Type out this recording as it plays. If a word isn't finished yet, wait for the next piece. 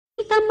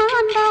సీతమ్మ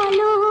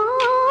అందాలు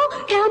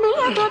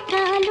రామయ్య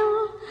గోత్రాలు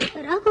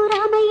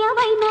రఘురామయ్య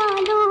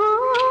వైనాలు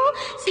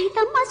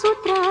సీతమ్మ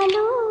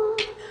సూత్రాలు.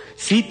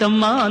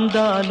 సీతమ్మ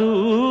అందాలు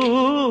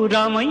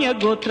రామయ్య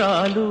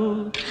గోత్రాలు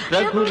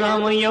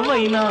రఘురామయ్య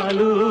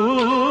వైనాలు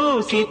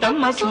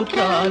సీతమ్మ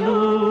సూత్రాలు.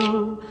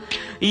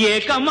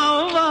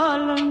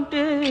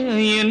 ఏకమవ్వాలంటే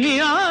ఎన్ని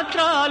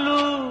ఆత్రాలు,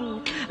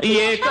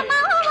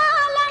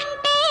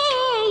 ఏకమవ్వాలంటే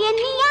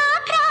ఎన్ని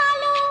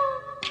యాత్రాలు,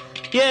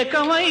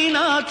 ఏకమైన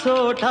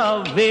చోట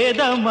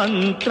వేద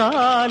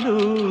మంత్రాలు.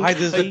 Hi,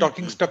 this is the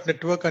Talking Stuff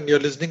Network and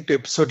you're listening to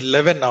episode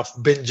 11 of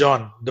Binge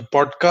On, the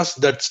podcast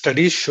that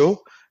studies show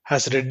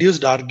has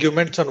reduced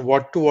arguments on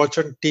what to watch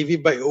on TV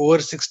by over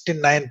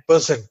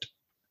 69%.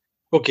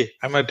 Okay,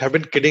 I might have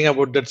been kidding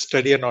about that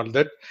study and all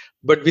that,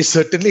 but we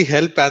certainly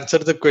help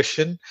answer the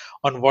question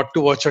on what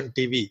to watch on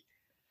TV.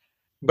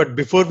 But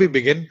before we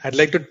begin, I'd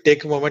like to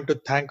take a moment to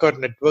thank our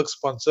network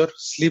sponsor,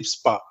 Sleep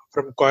Spa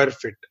from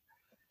CoirFit.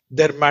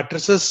 Their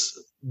mattresses,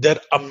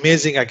 they're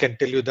amazing, I can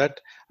tell you that.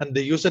 And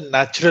they use a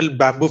natural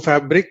bamboo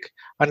fabric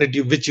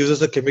which uses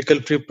a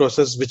chemical-free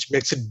process which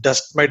makes it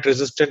dust mite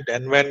resistant,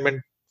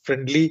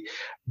 environment-friendly,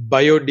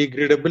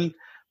 biodegradable,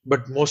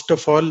 but most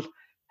of all,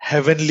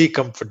 heavenly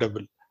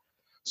comfortable.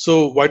 So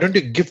why don't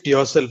you gift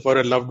yourself or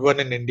a loved one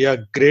in India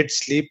great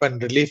sleep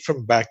and relief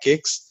from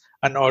backaches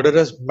and order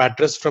a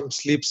mattress from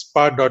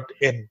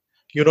sleepspa.in.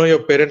 You know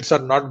your parents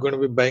are not going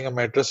to be buying a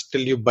mattress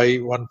till you buy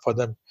one for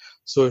them.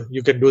 So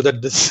you can do that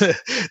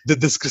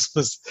this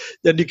Christmas.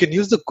 Then you can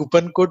use the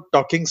coupon code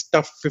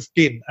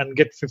TalkingStuff15 and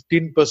get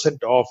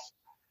 15% off.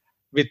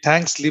 We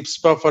thank Sleep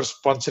Spa for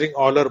sponsoring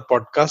all our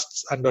podcasts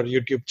and our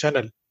YouTube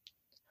channel.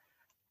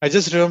 I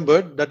just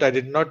remembered that I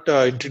did not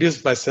introduce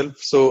myself.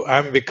 So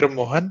I'm Vikram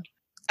Mohan.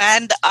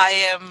 And I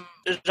am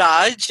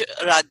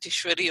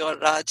Rajeshwari or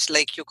Raj,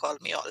 like you call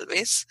me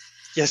always.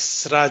 Yes,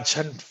 Raj.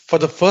 And for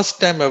the first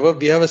time ever,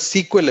 we have a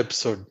sequel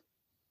episode.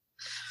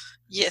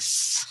 Yes.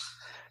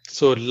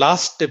 So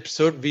last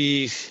episode,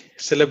 we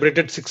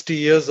celebrated 60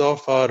 years of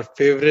our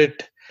favorite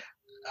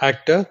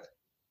actor,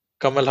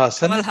 Kamal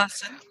Haasan.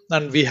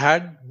 And we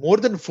had more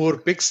than 4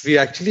 picks. We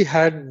actually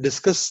had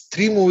discussed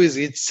 3 movies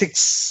each,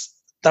 6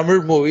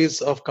 Tamil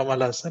movies of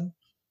Kamal Haasan.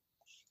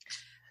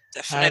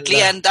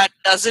 Definitely, and that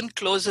doesn't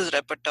close his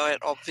repertoire,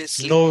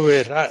 obviously.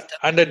 Nowhere.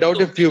 And I doubt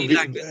if you,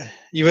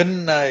 even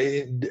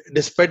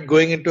despite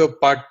going into a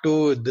part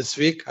 2 this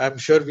week, I'm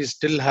sure we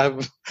still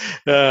have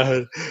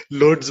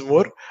loads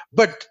more.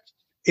 But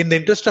in the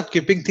interest of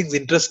keeping things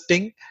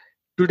interesting,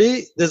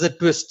 today there's a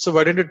twist. So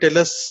why don't you tell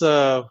us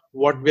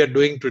what we are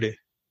doing today?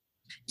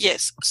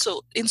 Yes.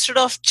 So instead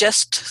of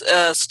just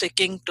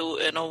sticking to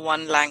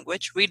one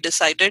language, we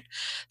decided,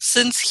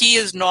 since he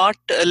is not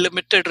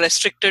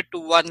restricted to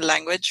one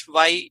language,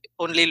 why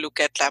only look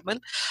at Tamil?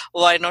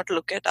 Why not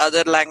look at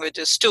other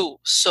languages too?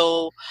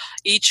 So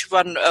each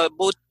one,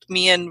 both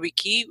me and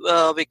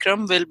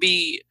Vikram will be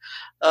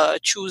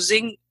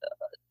choosing,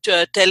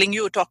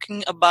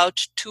 talking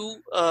about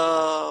 2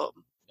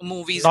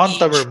 movies,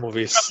 non-Tamil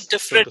movies from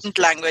different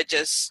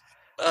languages.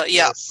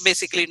 Yes.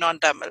 Basically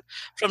non-Tamil,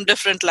 from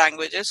different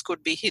languages.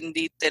 Could be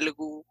Hindi,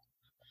 Telugu,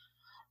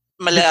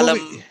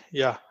 Malayalam.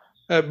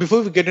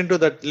 Before we get into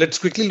that, let's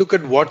quickly look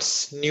at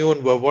what's new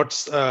and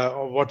what's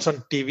on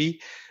TV.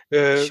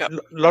 Sure.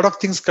 Lot of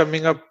things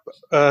coming up,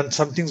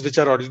 some things which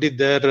are already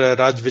there,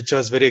 Raj, which I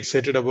was very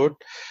excited about.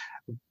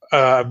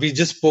 We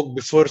just spoke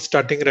before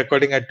starting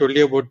recording. I told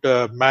you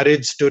about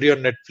Marriage Story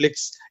on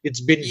Netflix.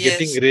 It's been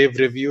getting rave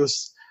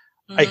reviews.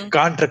 I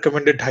can't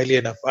recommend it highly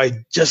enough. I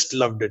just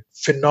loved it.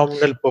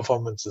 Phenomenal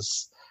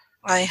performances.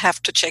 I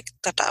have to check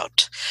that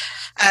out.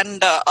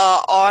 And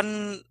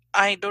on,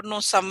 I don't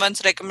know,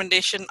 someone's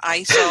recommendation,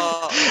 I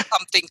saw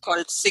something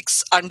called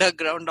 6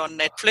 Underground on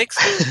Netflix.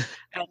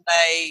 And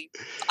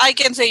I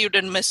can say you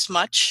didn't miss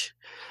much.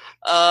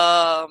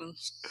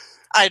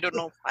 I don't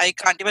know. I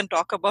can't even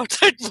talk about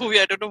that movie.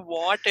 I don't know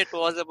what it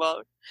was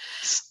about.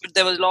 But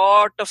there was a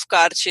lot of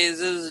car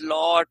chases,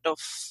 lot of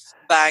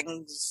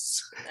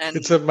bangs. And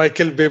it's a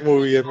Michael Bay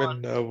movie. I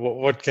mean,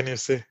 what can you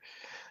say?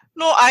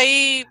 No,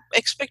 I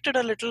expected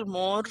a little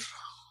more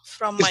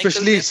from Michael Bay.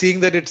 Especially seeing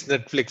that it's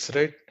Netflix,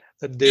 right?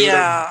 That they would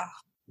have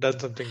done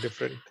something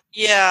different.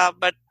 Yeah,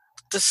 but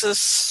this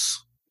is,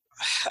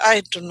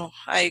 I don't know.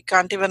 I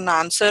can't even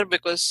answer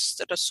because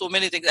there are so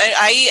many things.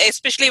 I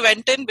especially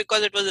went in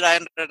because it was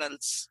Ryan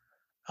Reynolds.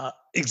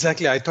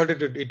 Exactly. I thought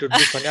it would be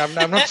funny.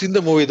 I've not seen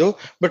the movie though,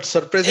 but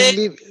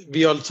surprisingly,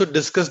 we also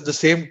discussed the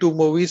same 2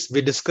 movies.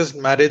 We discussed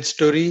Marriage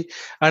Story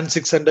and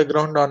 6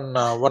 Underground on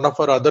one of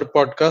our other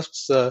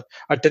podcasts,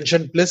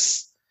 Attention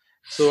Plus.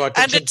 So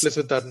Attention Plus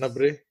with Arnab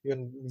Ray.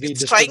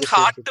 It's trying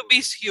hard to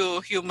be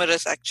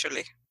humorous,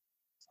 actually.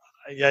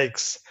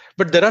 Yikes.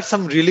 But there are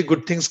some really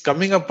good things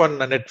coming up on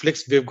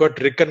Netflix. We've got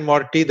Rick and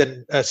Morty,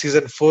 then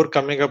season 4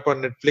 coming up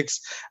on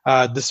Netflix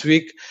this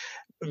week.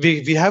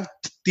 We have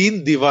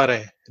Teen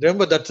Diware.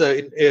 Remember that's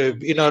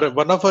in our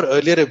one of our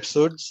earlier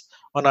episodes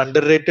on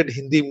underrated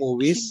Hindi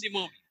movies.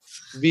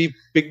 We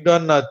picked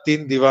on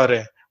Teen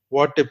Diware.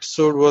 What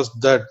episode was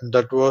that?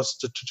 That was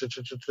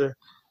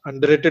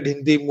underrated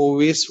Hindi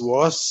movies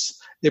was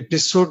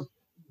episode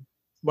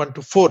 1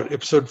 to 4,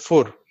 episode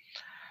 4.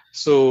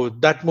 So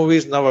that movie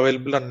is now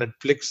available on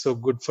Netflix. So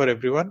good for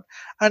everyone.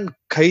 And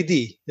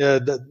Khaidi,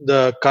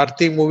 the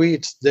Karthi movie,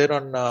 it's there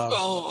on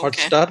Oh,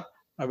 okay. Hotstar,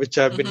 which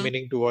I've been Mhm.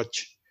 meaning to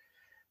watch.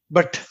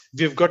 But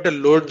we've got a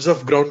loads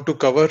of ground to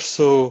cover.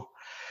 So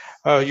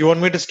you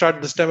want me to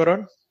start this time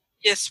around?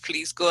 Yes,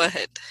 please go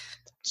ahead.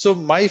 So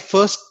my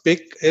first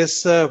pick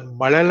is a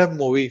Malayalam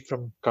movie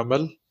from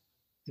Kamal.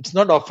 It's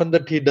not often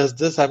that he does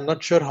this. I'm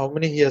not sure how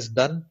many he has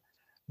done,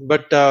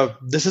 but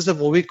this is a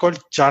movie called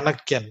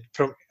Chanakyan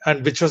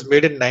and which was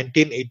made in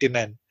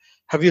 1989.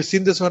 Have you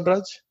seen this one,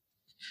 Raj?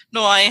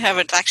 No, I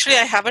haven't. Actually,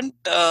 I haven't,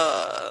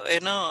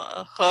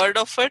 heard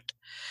of it.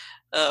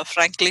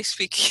 Frankly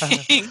speaking.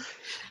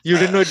 You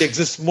didn't know it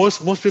exists.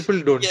 Most people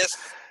don't. Yes.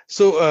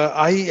 So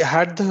I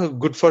had the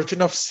good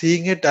fortune of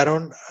seeing it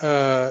around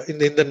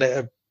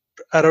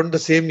around the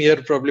same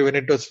year, probably when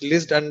it was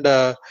released, and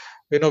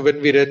when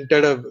when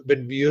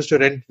we used to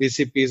rent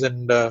VCPs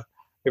and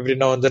every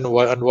now and then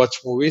and watch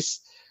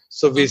movies.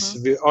 So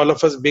Mhm. we all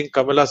of us being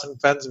Kamal Haasan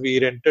fans, we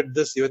rented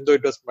this even though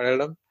it was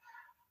Malayalam.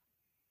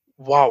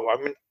 Wow, I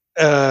mean,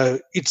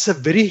 it's a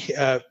very.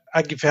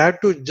 If I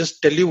had to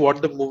just tell you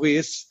what the movie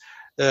is,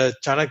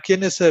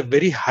 Chanakyan is a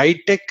very high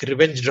tech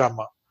revenge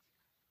drama.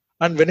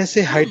 And when I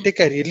say high Hmm. tech,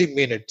 I really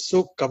mean it.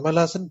 So Kamal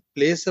Haasan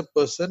plays a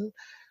person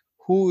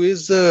who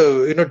is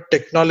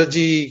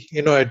technology,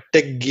 a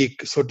tech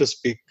geek, so to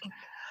speak.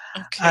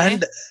 Okay.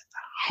 And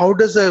how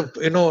does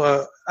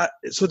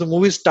so the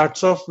movie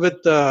starts off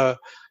with the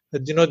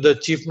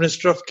chief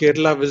minister of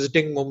Kerala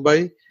visiting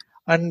Mumbai,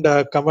 and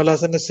Kamal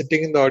Haasan is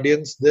sitting in the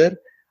audience there,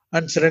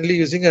 and suddenly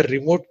using a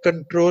remote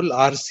control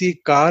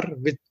RC car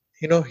with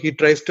he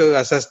tries to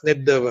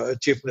assassinate the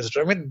chief minister.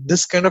 I mean,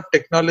 this kind of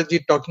technology,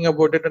 talking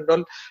about it and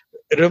all.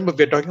 Remember,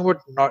 we're talking about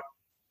not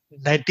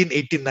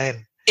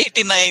 1989.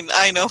 89,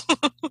 I know.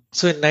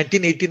 So in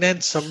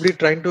 1989, somebody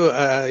trying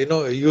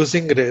to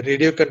using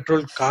radio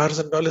controlled cars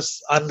and all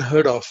is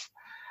unheard of,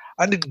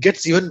 and it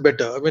gets even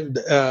better. I mean,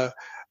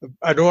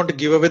 I don't want to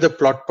give away the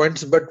plot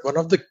points, but one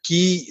of the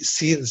key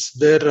scenes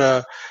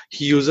where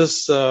he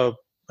uses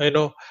you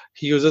know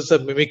he uses a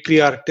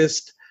mimicry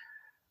artist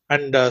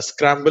and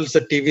scrambles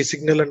the TV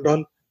signal and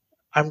all.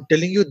 I'm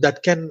telling you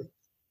that can.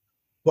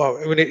 Wow,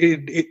 I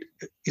mean,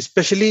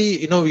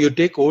 especially you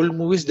take old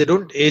movies, they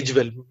don't age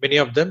well, many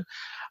of them,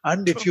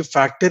 and if True. you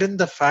factor in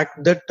the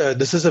fact that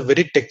this is a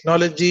very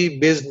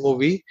technology-based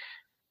movie,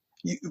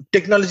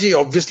 technology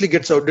obviously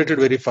gets outdated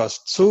very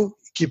fast. So,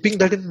 keeping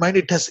that in mind,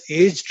 it has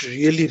aged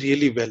really,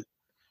 really well.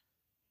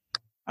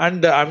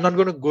 And I'm not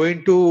going to go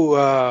into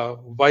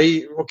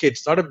why. Okay,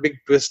 it's not a big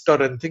twist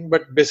or anything,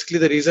 but basically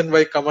the reason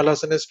why Kamal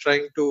Hassan is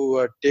trying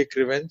to take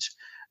revenge,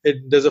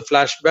 there's a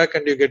flashback,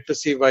 and you get to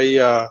see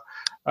why.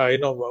 Why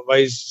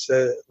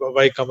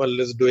Kamal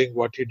is doing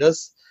what he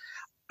does,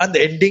 and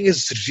the ending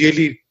is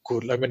really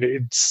cool. I mean,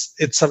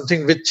 it's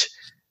something which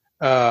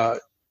uh,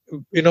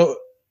 you know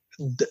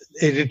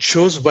it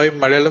shows why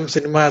Malayalam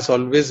cinema has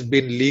always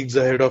been leagues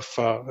ahead of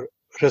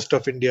rest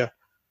of India.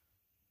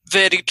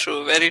 Very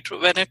true, very true.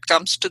 When it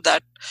comes to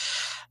that,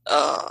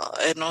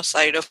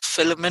 side of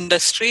film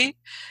industry,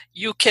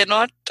 you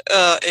cannot,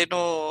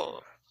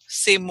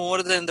 say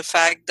more than the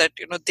fact that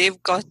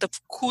they've got the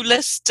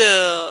coolest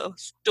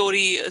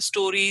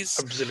stories,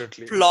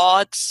 Absolutely.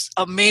 plots,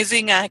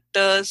 amazing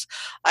actors.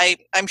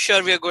 I'm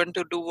sure we are going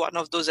to do one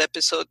of those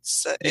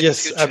episodes in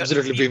Yes, future.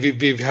 absolutely.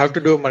 We have to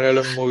do a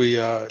Malayalam movie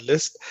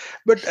list,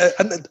 but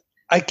and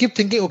I keep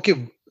thinking, okay,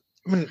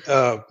 I mean,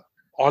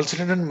 also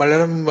in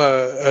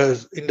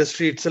Malayalam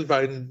industry itself,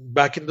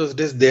 back in those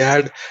days,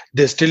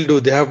 they still do.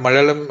 They have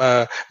Malayalam.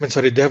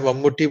 They have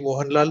Mammootty,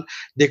 Mohanlal.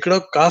 They could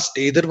have cast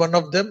either one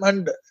of them,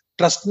 and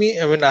trust me,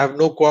 I mean, I have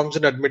no qualms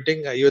in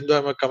admitting, even though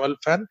I'm a Kamal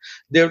fan,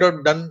 they would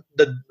have done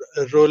the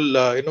role,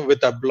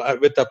 with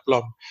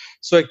aplomb.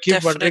 So I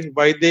keep Definitely. wondering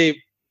why they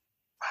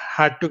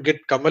had to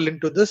get Kamal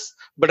into this,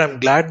 but I'm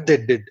glad they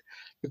did,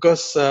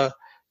 because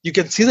you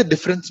can see the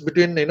difference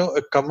between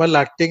a Kamal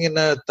acting in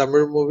a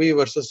Tamil movie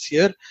versus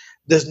here.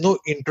 There's no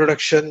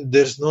introduction,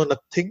 there's no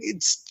nothing.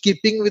 It's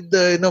keeping with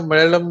the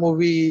Malayalam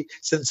movie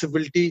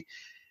sensibility.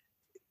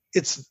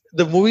 It's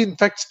the movie. In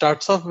fact,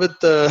 starts off with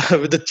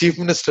with the chief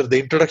minister. The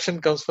introduction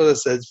comes for the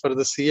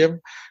CM.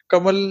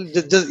 Kamal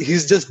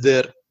he's just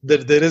there.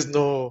 There is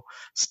no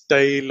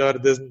style, or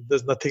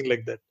there's nothing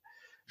like that.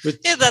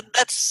 Yeah, Which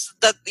that's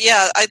that.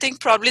 Yeah, I think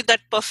probably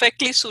that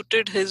perfectly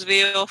suited his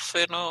way of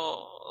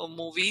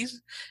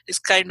movies, his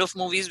kind of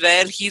movies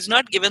where he's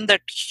not given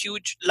that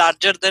huge,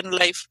 larger than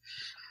life,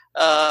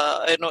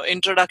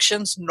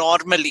 introductions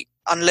normally,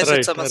 unless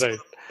it's a must. right.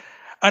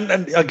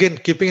 And again,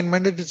 keeping in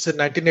mind that it's a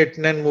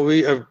 1989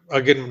 movie,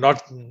 again,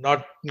 not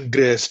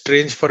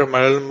strange for a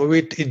Malayalam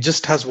movie. It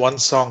just has one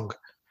song,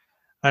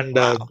 and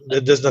Wow.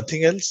 there's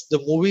nothing else. The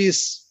movie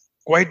is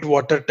quite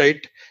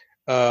watertight.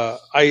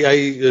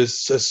 I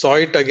saw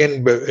it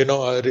again,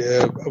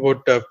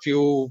 about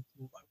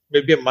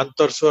maybe a month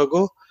or so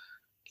ago.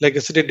 Like I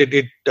said,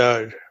 it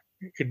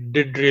It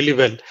did really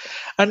well.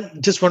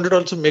 And just wanted to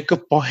also make a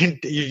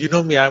point. You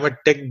know me, I'm a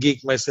tech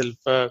geek myself.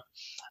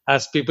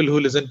 As people who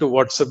listen to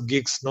WhatsApp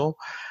Geeks know,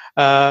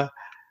 uh,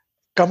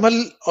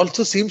 Kamal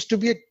also seems to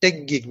be a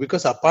tech geek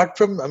because apart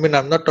from, I mean,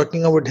 I'm not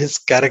talking about his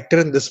character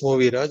in this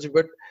movie, Raj,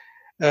 but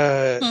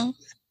uh, Hmm.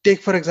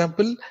 take for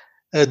example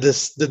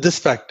this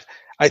fact.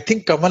 I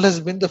think Kamal has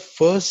been the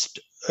first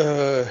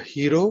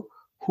hero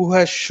who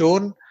has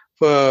shown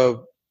uh,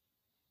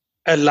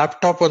 a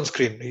laptop on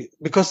screen.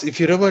 Because if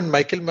you remember in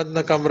Michael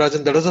Madna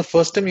Kamarajan, that was the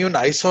first time even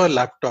I saw a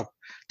laptop.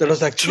 That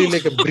was actually True.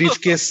 like a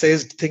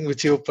briefcase-sized thing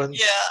which he opens.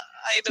 Yeah,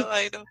 So,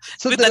 I know.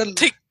 so With there that are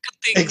thick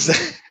thing.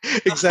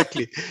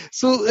 exactly.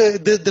 So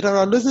there are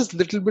always this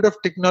little bit of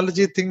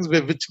technology things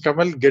which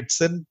Kamal gets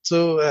in.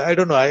 So I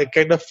don't know. I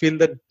kind of feel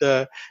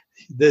that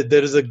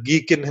there is a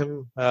geek in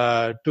him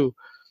too.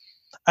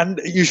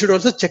 And you should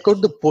also check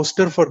out the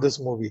poster for this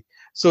movie.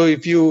 So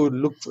if you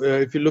look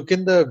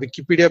in the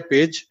Wikipedia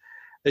page,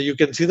 you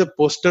can see the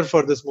poster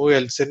for this movie.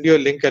 I'll send you a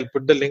link. I'll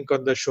put the link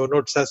on the show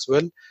notes as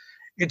well.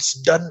 It's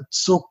done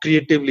so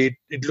creatively.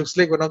 It looks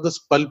like one of those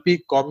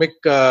pulpy comic.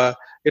 From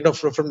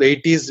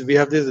the 80s,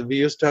 we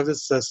used to have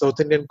this South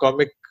Indian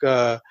comics.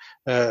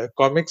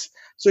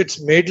 So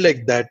it's made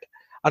like that.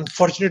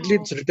 Unfortunately,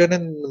 Oh. it's written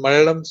in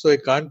Malayalam, so I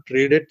can't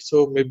read it.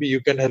 So maybe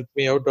you can help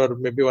me out, or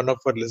maybe one of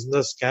our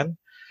listeners can.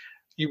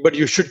 But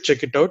you should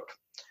check it out.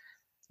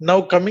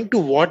 Now, coming to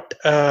what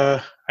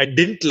I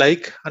didn't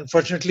like,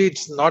 unfortunately,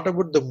 it's not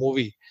about the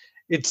movie.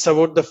 It's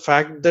about the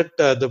fact that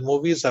the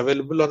movie is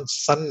available on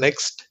Sun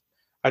Next.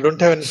 I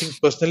don't have anything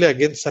personally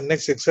against Sun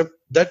Next except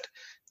that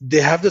they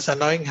have this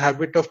annoying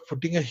habit of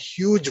putting a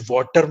huge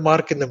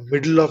watermark in the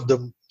middle of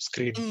the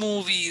screen.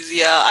 Movies,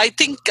 yeah. I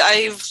think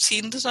I've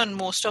seen this on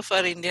most of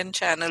our Indian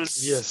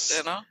channels,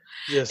 Yes,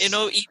 You yes.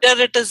 know,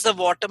 either it is the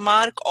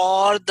watermark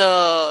or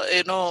the,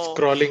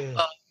 Scrolling.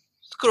 uh,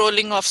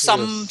 scrolling of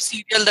some Yes,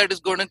 serial that is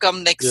going to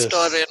come next,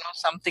 or, yes.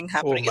 something Oh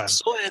happening. It's man.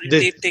 so They,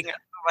 irritating. I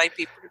don't know why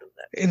people do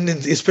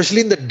that.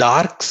 especially in the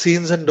dark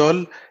scenes and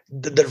all,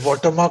 that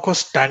watermark was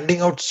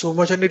standing out so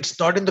much, and it's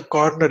not in the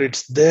corner,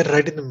 it's there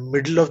right in the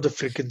middle of the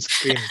freaking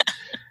screen.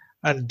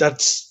 And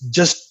that's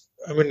just,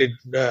 I mean,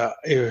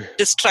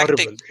 Distracting.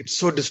 horrible. It's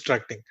so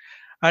distracting.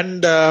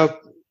 And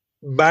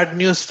bad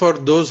news for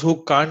those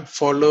who can't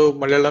follow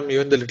Malayalam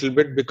even a little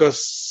bit,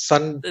 because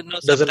Sun No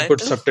doesn't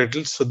put subtitles.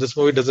 subtitles, so this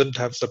movie doesn't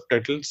have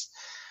subtitles.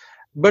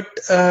 But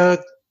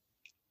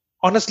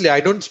honestly, I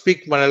don't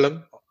speak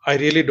Malayalam. I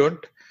really don't.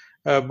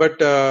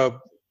 But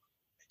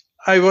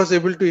I was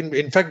able to,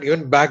 in fact,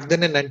 even back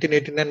then in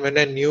 1989, when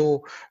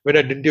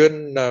I didn't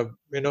even,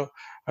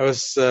 I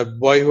was a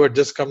boy who had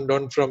just come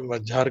down from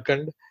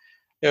Jharkhand.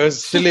 I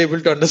was still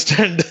able to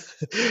understand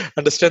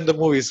understand the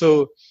movie.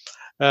 So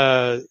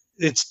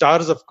it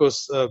stars, of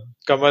course,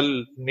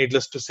 Kamal.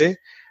 Needless to say,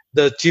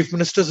 the chief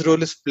minister's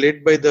role is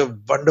played by the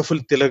wonderful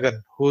Tilagan,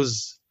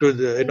 who's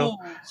Oh.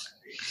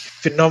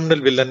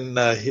 phenomenal villain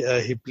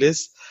he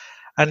plays.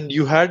 And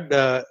you had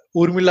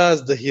Urmila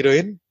as the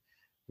heroine,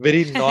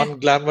 very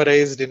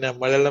non-glamorized in a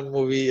Malayalam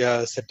movie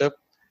setup.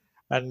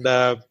 And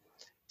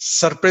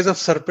surprise of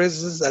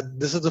surprises,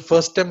 this is the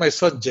first time I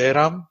saw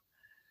Jairam.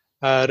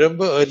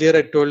 Remember earlier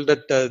I told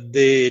that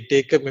they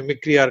take a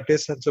mimicry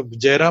artist, and so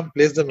Jairam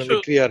plays the True.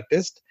 mimicry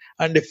artist.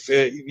 And if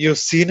you've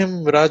seen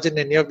him, Raj, in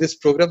any of these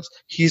programs,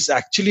 he's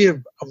actually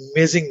an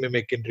amazing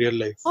mimic in real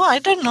life. Oh, I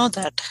didn't know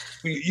that.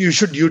 You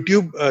should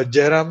YouTube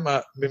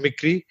Jairam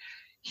mimicry.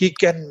 He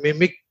can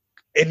mimic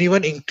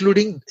anyone,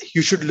 including,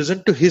 you should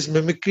listen to his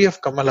mimicry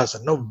of Kamal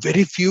Hassan. Now,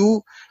 very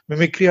few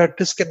mimicry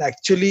artists can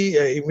actually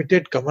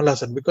imitate Kamal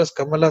Hassan, because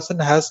Kamal Hassan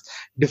has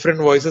different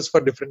voices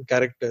for different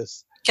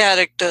characters.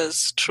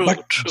 Characters. True,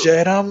 But true.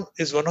 Jairam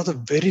is one of the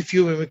very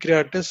few mimicry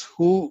artists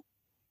who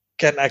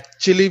can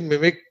actually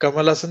mimic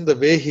Kamal Hassan the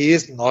way he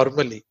is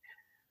normally.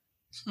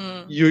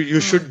 Hmm. You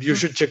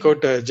should check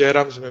out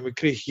Jairam's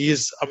mimicry. He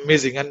is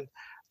amazing, and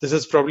this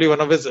is probably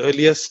one of his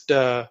earliest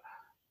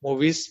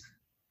movies.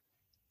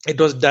 It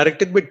was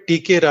directed by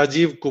T.K.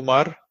 Rajiv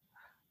Kumar,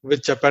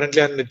 which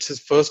apparently, and it's his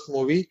first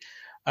movie.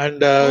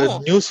 And Oh.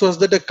 news was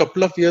that a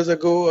couple of years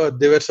ago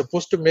they were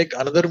supposed to make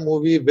another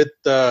movie with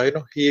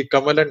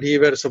Kamal and he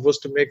were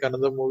supposed to make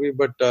another movie,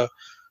 but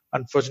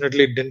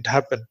unfortunately it didn't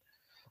happen.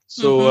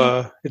 So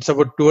Mm-hmm. it's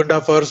about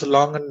 2.5 hours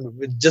long, and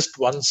with just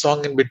one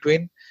song in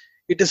between.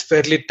 It is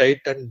fairly tight,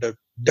 and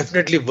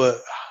definitely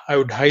I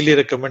would highly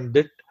recommend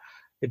it.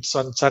 It's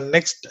on Sun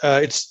Next.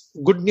 It's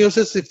good news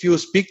is if you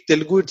speak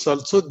Telugu, it's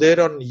also there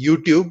on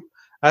YouTube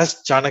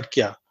as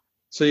Chanakya.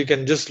 So you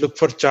can just look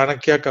for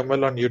Chanakya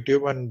Kamal on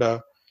YouTube, and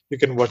you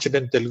can watch it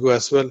in Telugu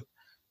as well.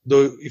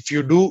 Though if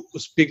you do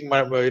speak,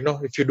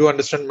 if you do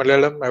understand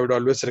Malayalam, I would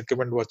always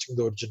recommend watching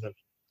the original.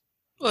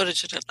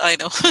 Original. I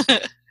know.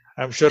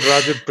 I'm sure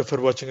Raj would prefer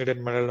watching it in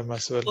Malayalam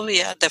as well, Oh,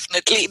 yeah,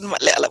 definitely in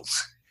Malayalam.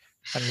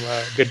 and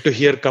get to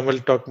hear Kamal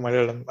talk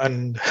Malayalam.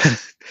 And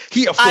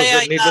he, of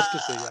course, needless to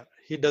say, yeah,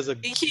 he does a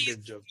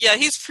great job. Yeah,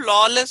 he's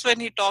flawless when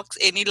he talks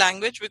any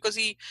language, because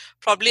he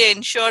probably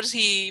ensures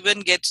he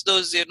even gets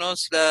those,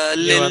 lilts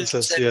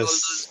Nuances, and all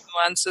yes. those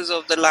nuances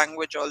of the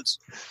language also.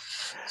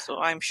 So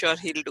I'm sure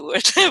he'll do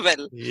it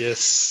well.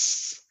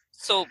 Yes.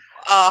 So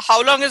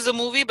how long is the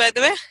movie, by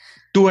the way?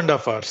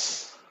 2.5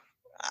 hours.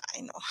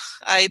 I know.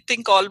 I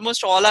think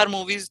almost all our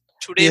movies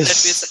today that we're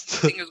Yes.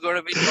 suggesting is going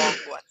to be long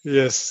one.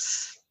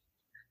 Yes.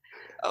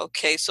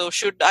 Okay, so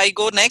should I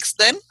go next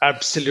then?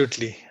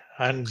 Absolutely.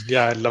 And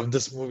yeah, I love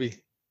this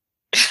movie.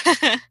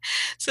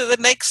 So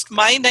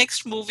my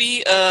next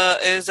movie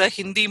is a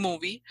Hindi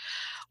movie.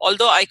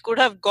 Although I could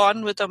have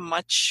gone with a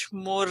much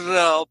more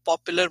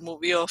popular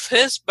movie of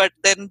his, but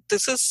then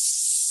this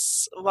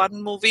is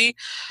one movie,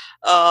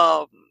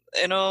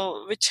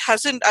 which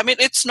hasn't. I mean,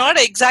 it's not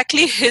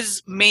exactly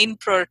his main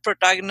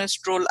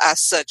protagonist role as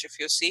such. If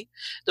you see,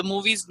 the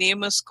movie's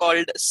name is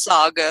called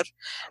Sagar.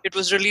 It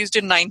was released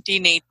in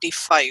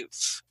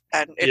 1985,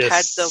 and it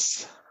had the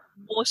Yes.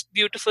 most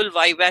beautiful,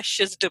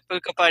 vivacious Dimple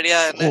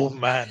Kapadia in it. Oh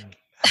man.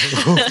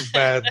 Oh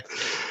man.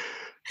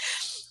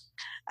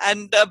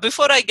 And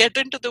before I get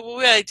into the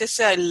movie, I just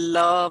say I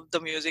love the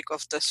music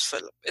of this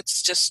film.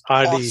 It's just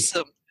R.D.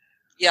 awesome.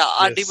 Yeah,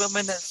 R.D. Yes.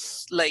 Burman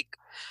is like,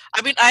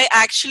 I mean, I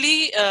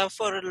actually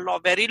for a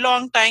very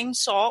long time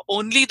saw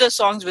only the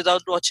songs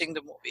without watching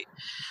the movie.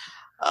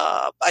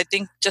 I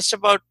think just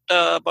about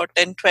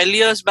 10, 12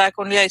 years back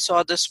only I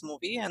saw this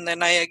movie. And then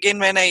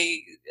when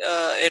I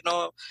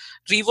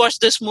rewatched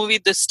this movie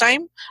this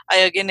time, I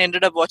again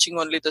ended up watching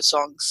only the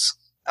songs.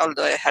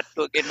 Although I had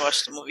to again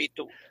watch the movie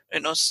to,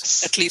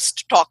 at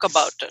least talk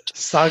about it.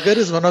 Sagar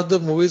is one of the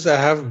movies I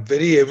have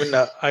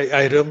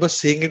I remember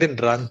seeing it in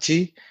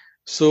Ranchi.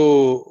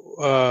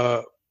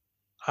 So,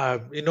 I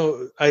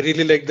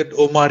really like that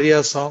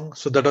Omaria song.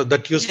 So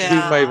that used to be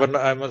my one.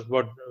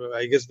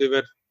 I guess we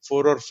were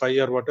 4 or 5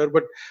 or whatever.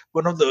 But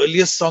one of the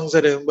earliest songs I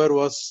remember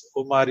was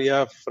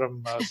Omaria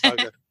from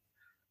Sagar.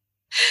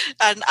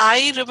 And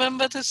I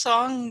remember the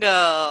song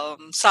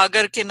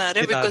Sagar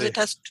Kinare because it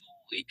has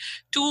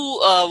two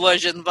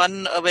versions,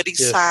 one a very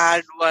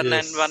sad one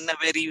and one a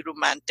very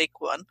romantic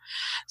one.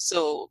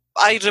 So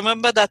I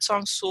remember that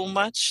song so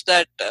much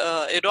that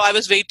I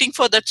was waiting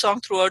for that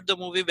song throughout the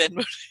movie. When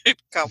would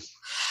it come?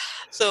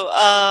 So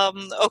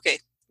okay,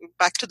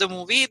 back to the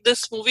movie.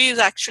 This movie is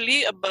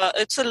actually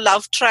it's a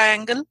love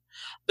triangle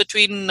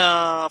between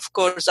of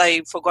course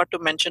I forgot to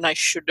mention, I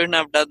shouldn't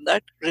have done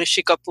that,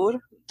 Rishi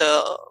Kapoor,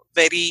 the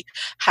very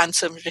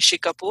handsome Rishi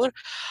Kapoor,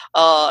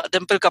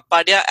 Dimple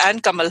Kapadia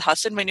and Kamal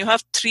Haasan. When you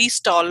have three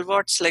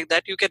stalwarts like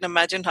that, you can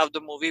imagine how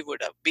the movie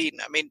would have been.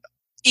 I mean,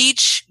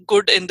 each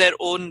good in their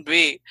own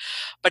way.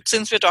 But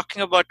since we're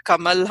talking about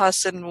Kamal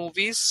Haasan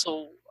movies,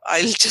 so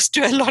I'll just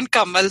dwell on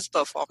Kamal's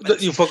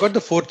performance. You forgot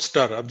the fourth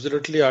star,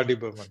 absolutely R.D.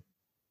 Burman.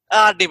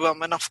 R.D.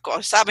 Burman, of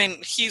course. I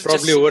mean, he's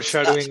probably just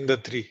overshadowing the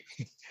three.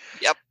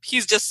 Yep,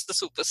 he's just the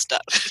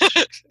superstar.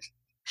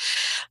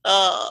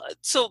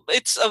 So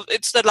it's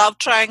the love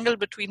triangle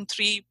between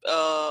three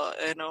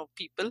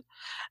people,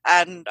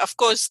 and of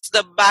course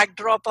the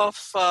backdrop of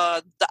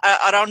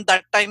around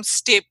that time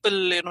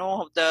staple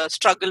of the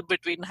struggle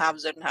between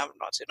haves and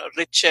have-nots,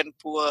 rich and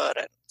poor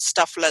and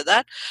stuff like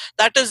that.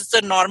 That is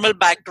the normal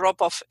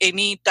backdrop of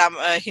any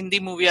Hindi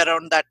movie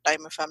around that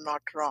time, if I'm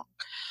not wrong.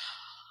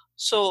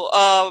 So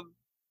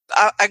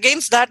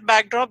against that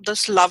backdrop,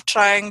 this love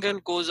triangle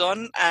goes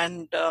on,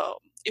 and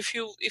if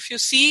you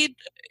see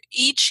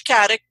each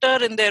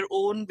character in their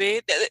own way,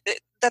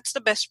 that's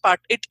the best part.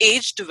 It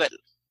aged well.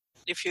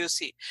 If you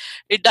see,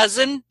 it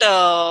doesn't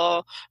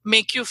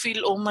make you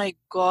feel, oh my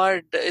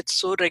god, it's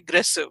so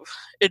regressive.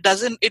 It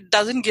doesn't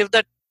give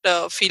that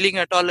feeling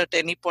at all at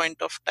any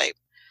point of time.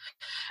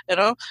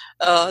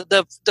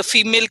 The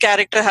female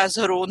character has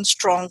her own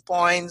strong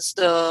points.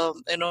 The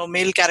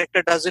male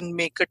character doesn't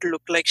make it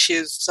look like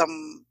she's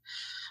some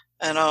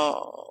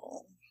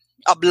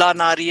abla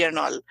nari and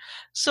all.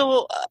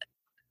 So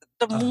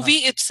the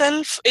movie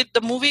itself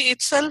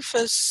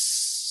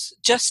is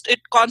just, it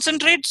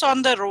concentrates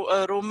on the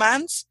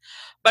romance,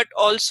 but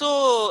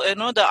also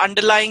the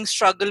underlying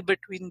struggle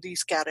between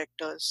these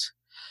characters.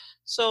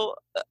 So,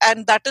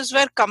 and that is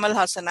where Kamal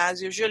Haasan,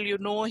 as usual,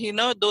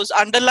 those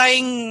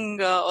underlying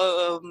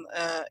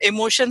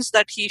emotions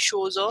that he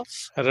shows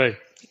off. Right.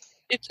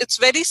 It's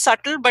very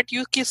subtle, but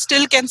you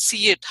still can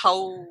see it,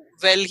 how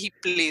well he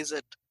plays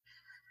it.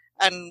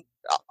 And,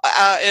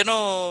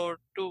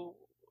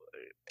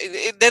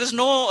 there is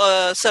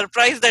no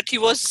surprise that he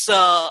was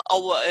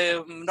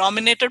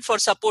nominated for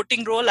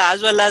supporting role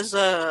as well as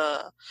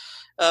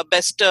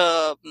best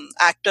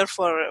actor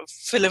for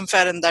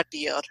Filmfare in that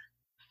year.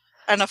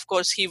 And of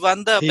course, he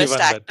won the best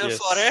actor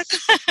for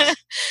it.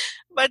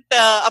 But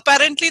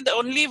apparently, the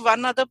only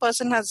one other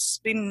person has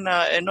been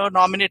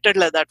nominated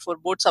like that for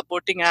both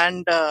supporting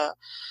and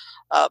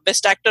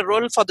best actor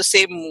role for the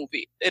same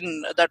movie.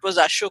 That was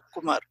Ashok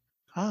Kumar,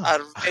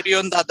 our very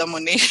own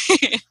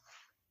Dadamuni.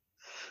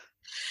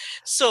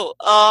 So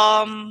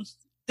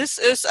this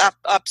is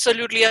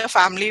absolutely a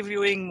family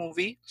viewing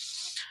movie.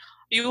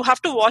 You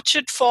have to watch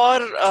it for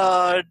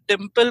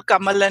Dimple,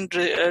 Kamal, and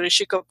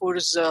Rishi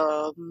Kapoor's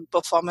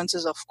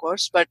performances, of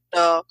course. But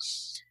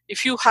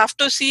if you have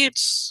to see,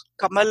 it's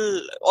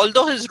Kamal.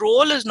 Although his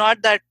role is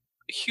not that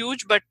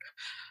huge, but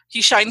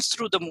he shines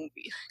through the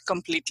movie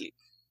completely.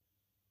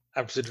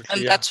 Absolutely.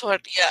 And Yeah.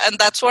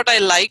 that's what I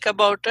like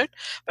about it.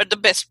 But the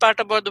best part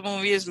about the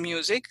movie is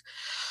music.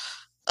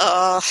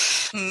 There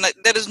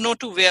is no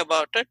two way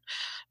about it.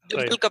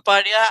 Dimple Right.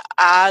 Kapadia,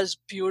 as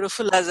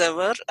beautiful as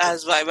ever,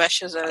 as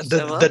vivacious as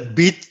ever. That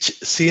beach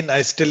scene,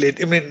 I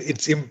mean,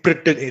 it's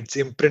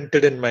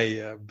imprinted in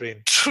my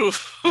brain. True.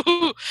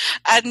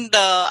 And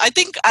I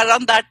think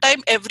around that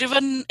time, every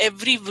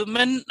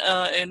woman,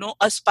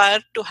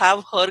 aspired to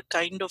have her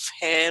kind of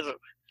hair.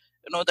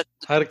 The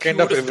Her kind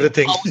of beautiful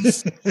everything.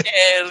 bounce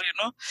hair.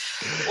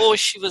 Oh,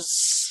 she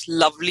was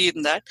lovely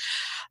in that.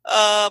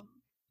 Uh,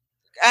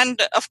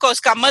 and of course,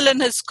 Kamal in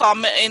his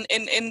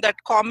in that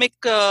comic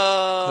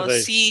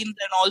Right. scene,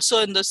 and also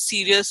in the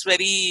serious,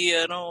 very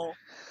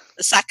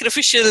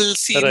sacrificial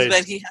scenes Right.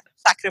 where he had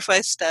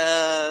sacrificed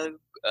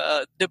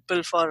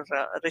Dimple for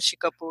Rishi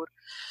Kapoor.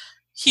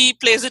 He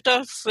plays it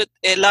off with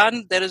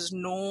Elan. There is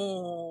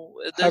no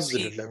this.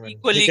 He Absolutely. I mean, he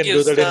equally can do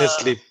gives that in the. his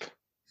sleep.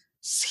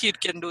 He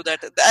can do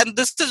that, and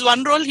this is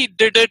one role he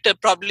did it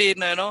probably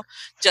in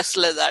just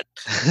like that.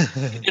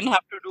 He didn't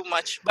have to do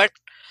much, but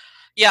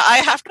yeah, I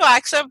have to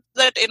accept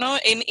that in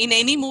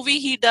any movie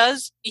he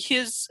does,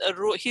 his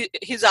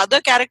other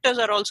characters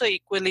are also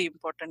equally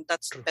important.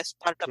 That's True, the best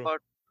part true.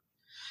 about.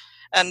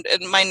 And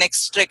my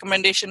next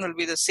recommendation will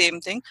be the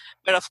same thing.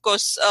 But of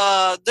course,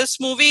 this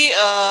movie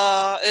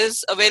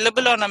is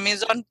available on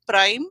Amazon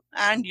Prime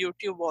and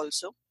YouTube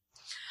also.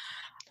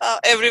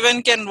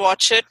 Everyone can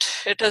watch it.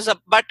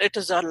 But it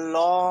is a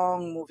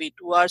long movie,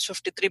 2 hours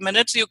 53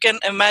 minutes. You can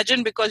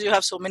imagine, because you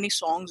have so many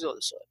songs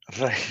also.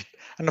 Right.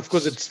 And of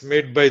course, it's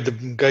made by the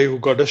guy who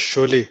got us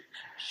Sholay.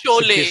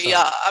 Sholay, Sippy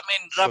yeah. song. I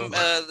mean,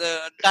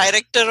 the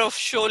director of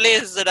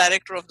Sholay is the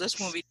director of this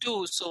movie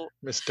too. So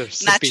Mr.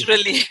 Sippy.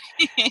 naturally,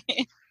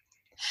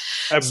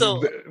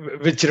 so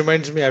Which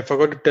reminds me, I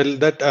forgot to tell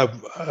that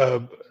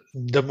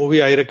the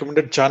movie I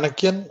recommended,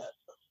 Chanakyan,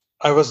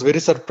 I was very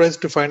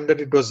surprised to find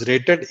that it was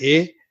rated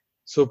A.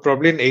 So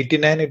probably in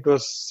 '89 it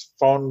was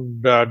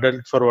found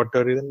adult for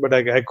whatever reason, but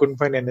I couldn't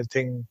find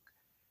anything.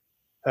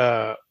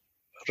 I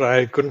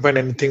couldn't find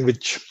anything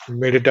which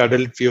made it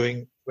adult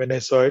viewing when I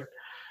saw it.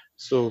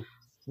 So,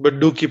 but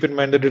do keep in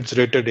mind that it's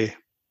rated A.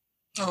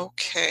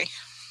 okay.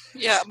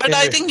 Yeah, but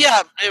I Anyway. think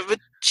with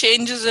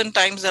changes in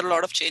times, there are a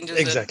lot of changes.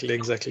 Exactly.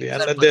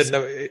 And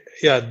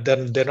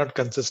that they're not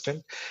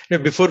consistent.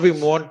 Before we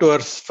move on to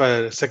our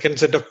second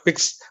set of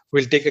picks,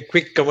 we'll take a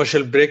quick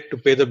commercial break to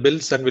pay the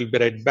bills, and we'll be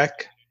right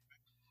back.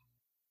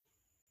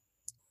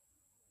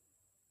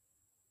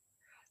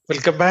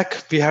 Welcome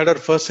back. We had our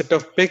first set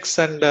of picks,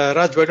 and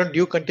Raj, why don't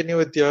you continue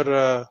with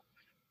your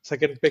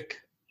second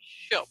pick?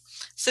 Sure.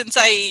 Since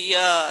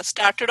I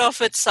started off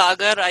with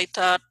Sagar, I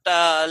thought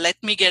let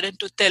me get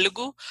into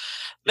Telugu,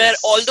 where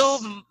although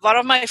one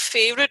of my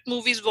favorite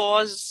movies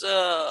was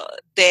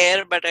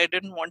there, but I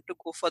didn't want to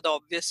go for the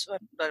obvious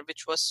one,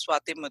 which was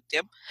Swati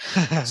Mutyam.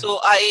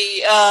 So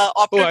I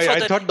opted for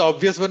I thought the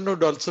obvious one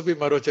would also be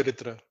Maro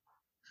Charitra.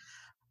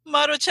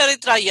 Maru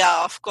Charitra,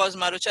 yeah, of course,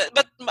 Maru Charitra.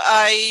 But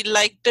I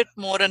liked it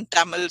more in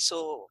Tamil,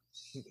 so.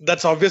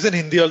 That's obvious in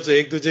Hindi also.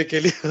 Ek Duje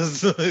Ke Liye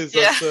is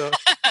Yeah. also.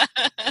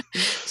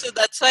 So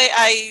that's why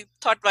I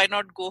thought, why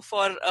not go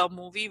for a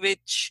movie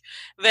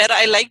where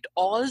I liked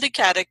all the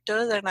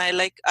characters, and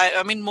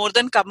I mean more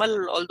than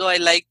Kamal, although I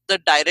liked the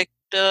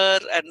director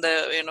and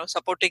the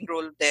supporting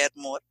role there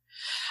more.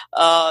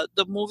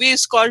 The movie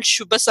is called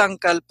Shubha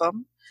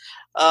Sankalpam.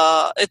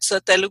 It's a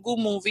Telugu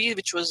movie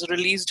which was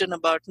released in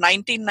about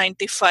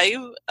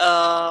 1995,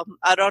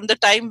 around the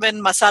time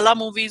when masala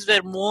movies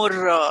were more,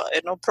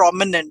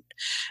 prominent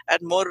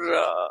and more,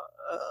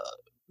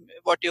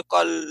 what you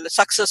call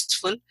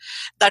successful.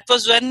 That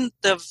was when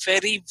the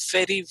very,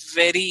 very,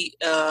 very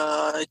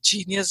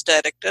genius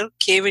director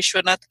K.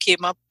 Vishwanath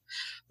came up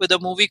with a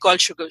movie called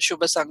Shubha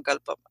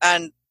Sankalpam.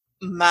 And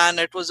man,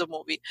 it was a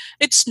movie.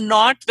 It's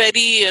not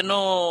very,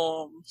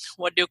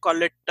 what do you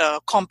call it,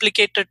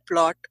 complicated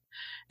plot.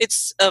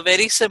 It's a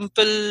very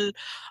simple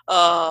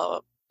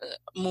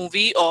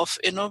movie of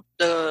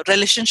the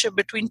relationship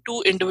between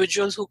two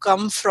individuals who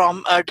come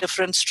from a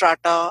different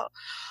strata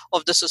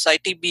of the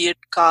society, be it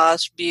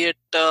caste, be it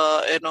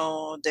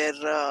their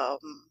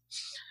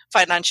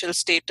financial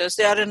status.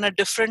 They are in a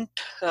different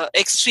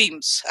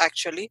extremes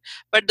actually,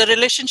 but the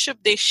relationship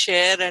they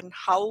share and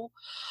how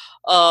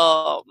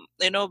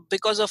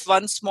because of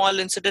one small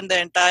incident, the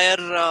entire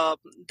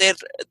their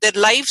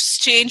lives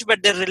change,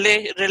 but their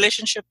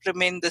relationship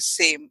remain the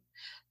same.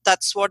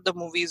 That's what the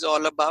movie is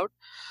all about.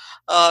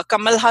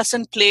 Kamal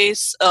Hassan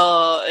plays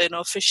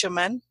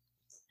fisherman,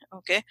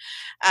 okay,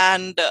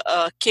 and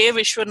K.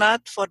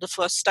 Vishwanath for the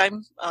first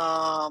time.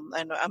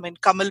 And I mean,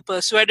 Kamal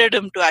persuaded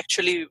him to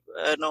actually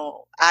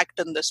act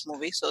in this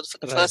movie. So for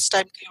the first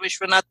time, K.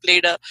 Vishwanath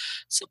played a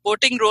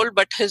supporting role,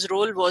 but his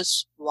role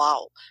was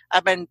wow.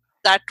 I mean,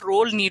 that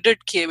role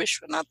needed K.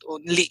 Vishwanath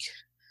only.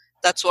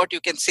 That's what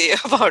you can say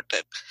about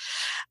it.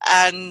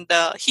 And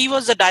he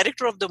was the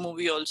director of the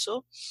movie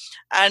also.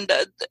 And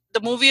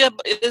the movie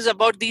is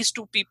about these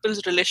two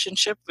people's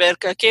relationship, where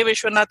K.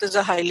 Vishwanath is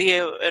a highly,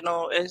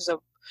 is a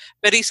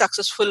very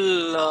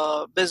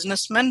successful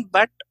businessman,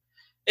 but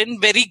in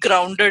very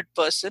grounded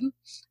person.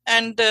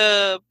 And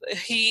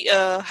he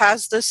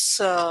has this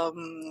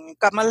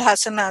Kamal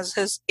Hassan as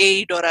his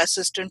aide or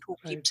assistant who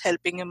keeps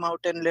helping him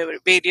out in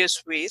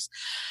various ways.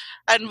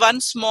 And one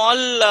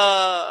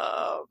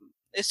small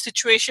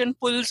situation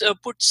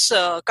puts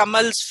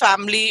Kamal's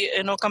family,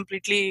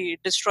 completely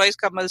destroys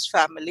Kamal's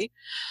family.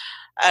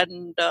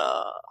 And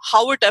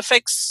how it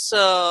affects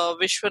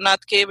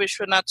Vishwanath K.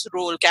 Vishwanath's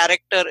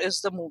character is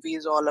the movie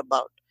is all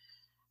about.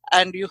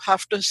 And you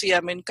have to see,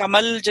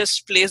 Kamal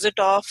just plays it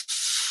off.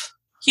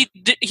 He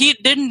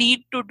didn't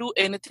need to do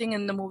anything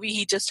in the movie.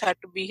 He just had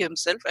to be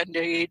himself, and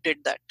he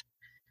did that.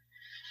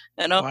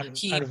 And what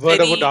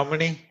about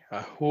Amini?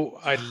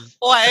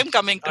 I am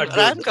coming to.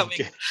 I am coming.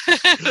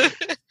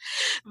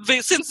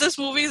 Okay. Since this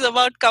movie is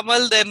about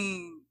Kamal,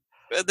 then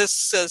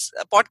this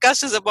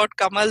podcast is about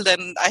Kamal.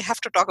 Then I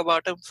have to talk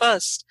about him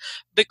first,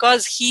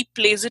 because he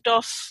plays it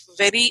off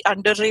very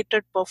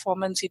underrated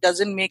performance. He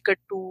doesn't make it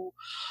too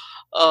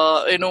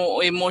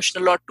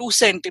emotional or too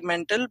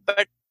sentimental,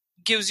 but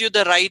gives you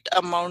the right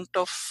amount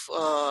of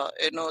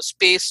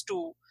space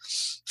to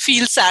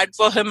feel sad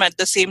for him, at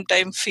the same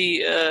time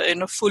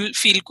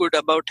feel good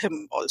about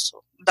him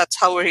also. That's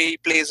how he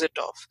plays it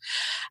off.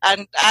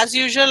 And as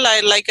usual,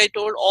 like I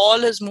told, all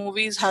his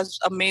movies has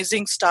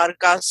amazing star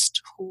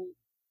cast who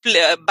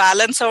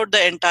balance out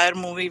the entire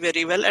movie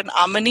very well. And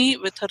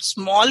Amini, with her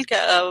small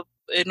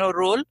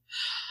role,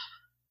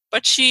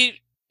 but she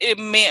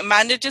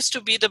manages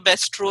to be the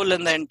best role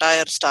in the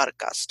entire star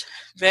cast,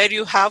 where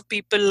you have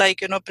people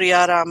like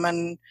Priya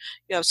Raman,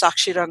 you have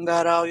Sakshi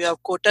Rangarao, you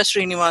have Kota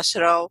Srinivas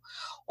Rao,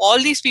 all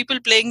these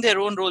people playing their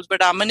own roles, but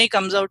Amini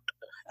comes out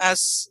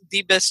as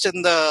the best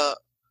in the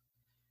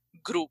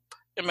group.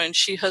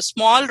 She has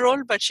small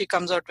role, but she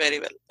comes out very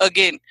well.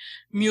 Again,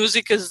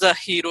 music is the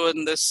hero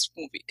in this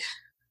movie,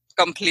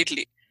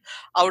 completely.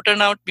 Out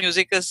and out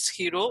music is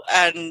hero,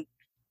 and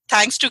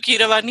thanks to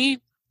Keeravani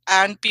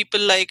and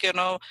people like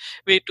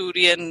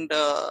Veturi and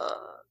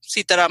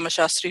Sitarama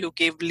Shastri, who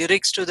gave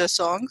lyrics to the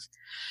songs.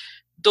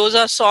 Those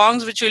are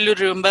songs which will you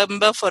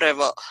remember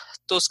forever.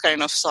 Those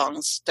kind of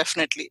songs,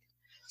 definitely.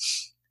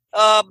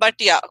 But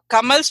yeah,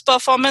 Kamal's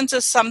performance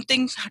is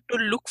something to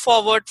look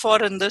forward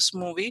for in this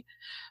movie,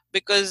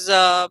 because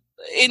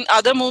in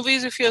other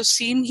movies, if you've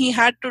seen, he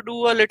had to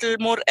do a little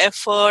more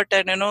effort,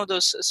 and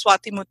those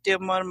Swati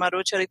Mutyam or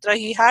Maro Charitra,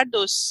 he had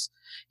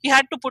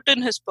to put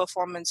in his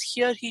performance.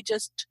 Here he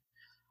just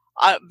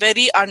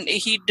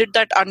he did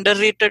that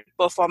underrated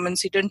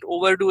performance. He didn't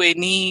overdo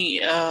any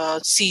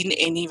scene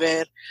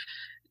anywhere.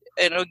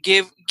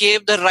 Gave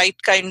the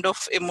right kind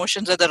of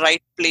emotions at the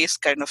right place,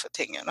 kind of a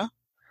thing.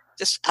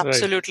 Just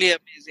absolutely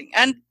amazing.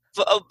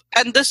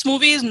 And this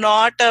movie is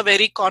not a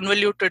very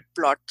convoluted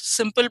plot.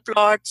 Simple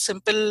plot,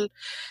 simple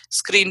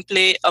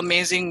screenplay,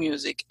 amazing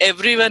music.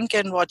 Everyone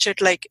can watch it,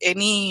 like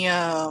any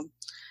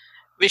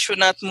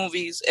Vishwanath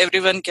movies.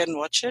 Everyone can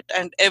watch it,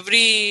 and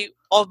every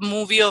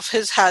movie of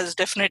his has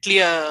definitely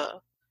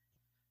a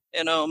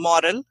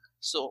moral.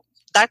 So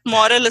that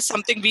moral is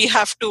something we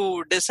have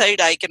to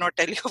decide. I cannot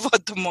tell you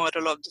about the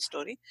moral of the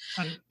story,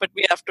 but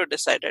we have to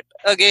decide it.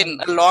 Again,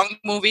 a long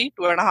movie,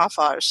 2.5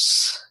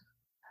 hours.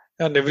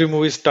 And every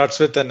movie starts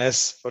with an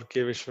S for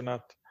K.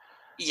 Vishwanath.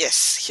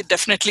 Yes, he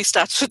definitely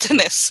starts with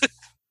an S.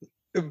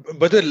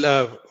 But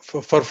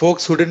for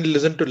folks who didn't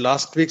listen to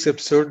last week's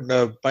episode,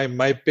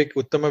 my pick,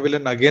 Uttama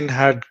Villain, again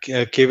had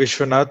K.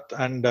 Vishwanath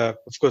and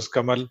of course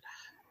Kamal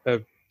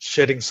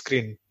sharing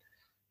screen.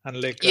 And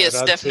like yes,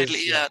 Raj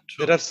definitely. says,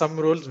 there are some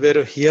roles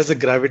where he has a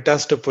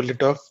gravitas to pull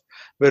it off,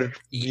 where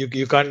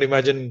you can't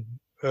imagine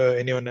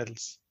anyone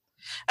else.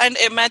 And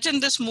imagine,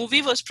 this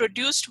movie was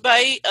produced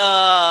by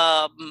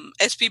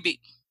SPB.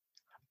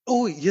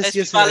 Oh,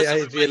 yes,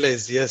 I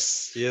realized.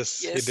 Yes, he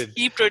did.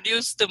 He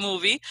produced the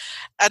movie,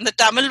 and the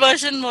Tamil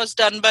version was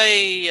done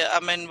by,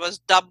 was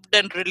dubbed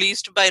and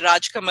released by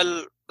Raj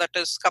Kamal, that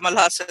is Kamal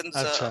Hassan's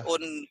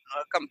own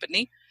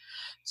company.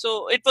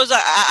 So it was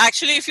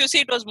actually, if you see,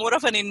 it was more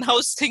of an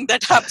in-house thing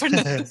that happened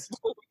in this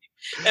movie.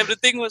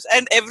 Everything was,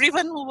 and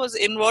everyone who was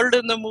involved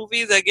in the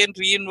movie is again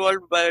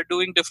re-involved by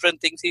doing different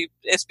things.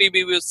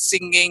 SPB was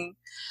singing,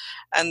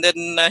 and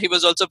then he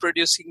was also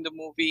producing the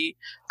movie.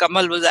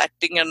 Kamal was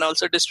acting and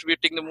also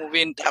distributing the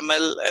movie in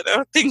Tamil,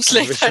 things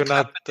like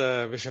that.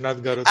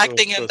 Vishwanath Garu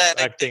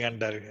acting and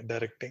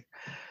directing.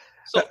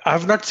 So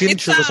I've not seen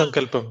Shubha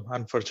Sankalpam,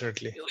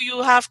 unfortunately.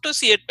 You have to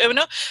see it,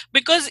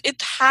 because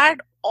it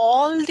had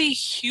all the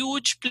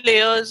huge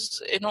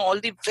players, all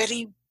the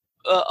very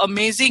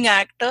amazing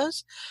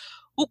actors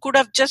who could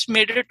have just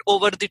made it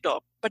over the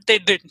top, but they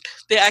didn't.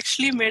 They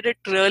actually made it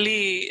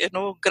really,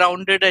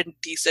 grounded and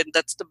decent.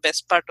 That's the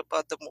best part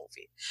about the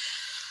movie.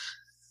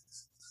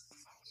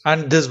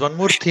 And there's one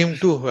more theme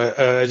too.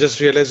 I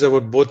just realized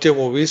about both your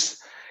movies.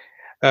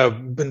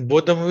 In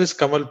both the movies,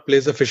 Kamal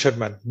plays a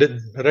fisherman,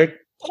 right?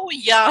 Oh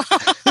yeah,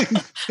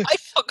 I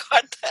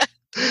forgot that.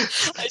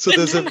 So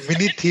there's a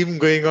mini theme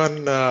going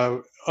on,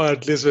 or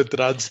at least with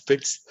Raj's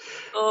picks.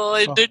 Oh,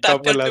 it did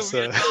happen to me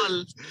at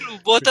all. True.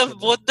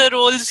 Both the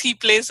roles, he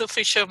plays a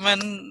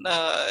fisherman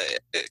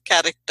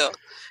character.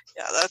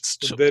 Yeah, that's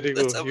true. There you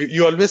That's go.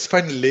 You always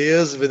find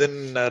layers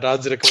within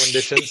Raj's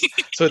recommendations.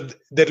 So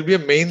there will be a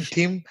main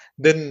theme,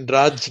 then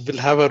Raj will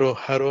have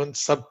her own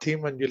sub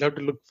theme, and you'll have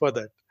to look for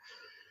that.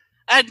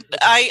 and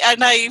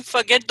I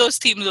forget those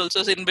themes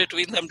also in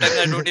between. Sometimes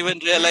I don't even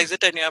realize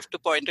it, and you have to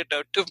point it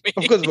out to me.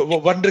 Of course,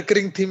 one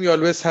recurring theme you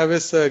always have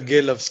is a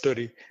gay love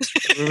story,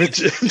 which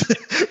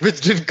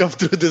which didn't come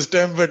through this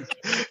time, but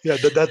yeah,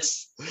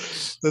 that's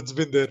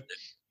been there.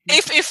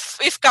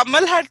 If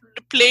Kamal had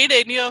played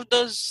any of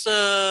those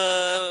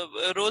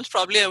roles,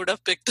 probably I would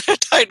have picked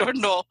it. I don't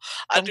know.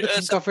 Come to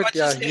think of it,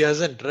 yeah, he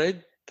hasn't,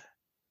 right?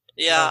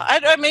 Yeah,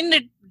 I mean,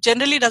 it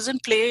generally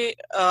doesn't play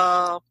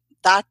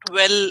that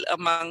well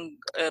among,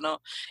 No,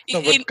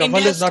 in but Kamal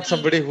India is not still.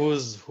 somebody who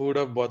would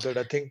have bothered.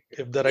 I think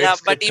if the right Yeah,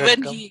 script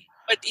had come,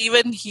 but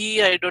even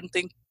he, I don't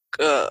think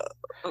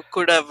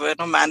could have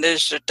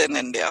managed it in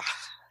India.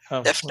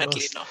 who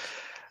Definitely knows?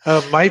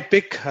 no. My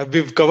pick,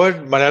 we've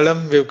covered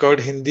Malayalam, we've covered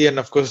Hindi, and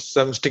of course,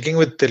 I'm sticking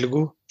with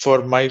Telugu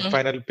for my Mhm.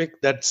 final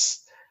pick. That's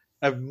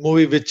a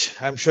movie which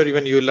I'm sure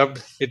even you loved.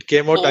 It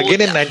came out Oh,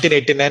 again in yeah.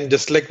 1989,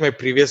 just like my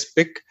previous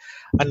pick,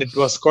 and it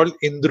was called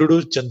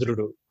Indrudu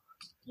Chandrudu.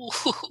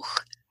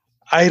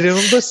 I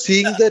remember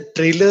seeing the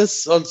trailers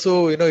also,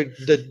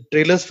 the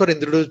trailers for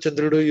Indrudu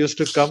Chandrudu used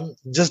to come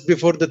just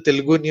before the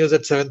Telugu news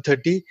at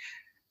 7:30.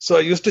 So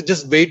I used to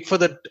just wait for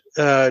that.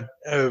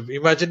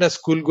 Imagine a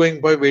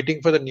school-going boy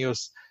waiting for the news.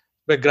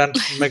 My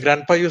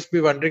grandpa used to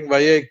be wondering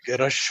why I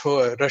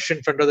rush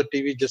in front of the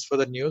TV just for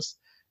the news.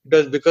 It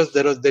was because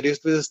there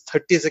used to be this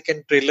 30-second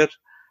trailer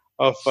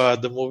of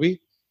the movie.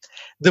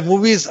 The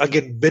movie is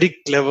again very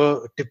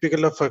clever,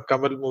 typical of a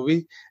Kamal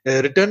movie,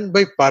 written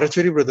by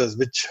Parachuri brothers,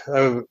 which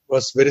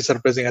was very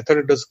surprising. I thought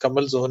it was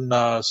Kamal's own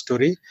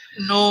story,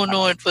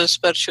 No, it was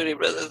Parshuri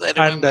Brothers. I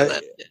and remember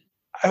that.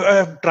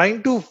 I'm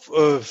trying to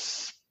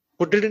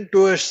put it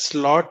into a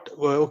slot.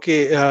 Okay,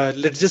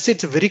 let's just say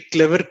it's a very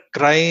clever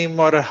crime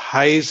or a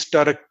heist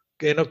or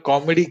a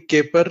comedy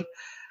caper.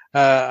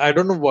 I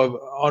don't know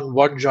on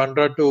what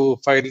genre to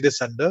file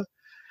this under.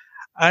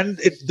 And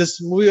this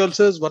movie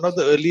also is one of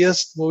the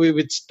earliest movie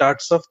which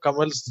starts off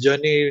Kamal's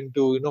journey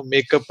into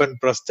makeup and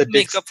prosthetics,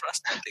 Makeup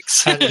prosthetics.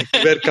 and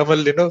where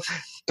Kamal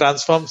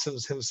transforms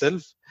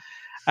himself.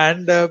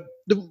 And the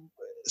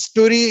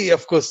story,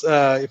 of course,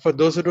 for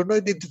those who don't know,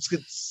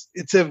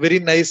 it's a very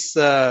nice,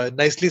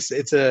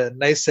 it's a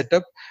nice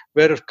setup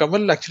where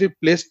Kamal actually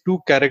plays two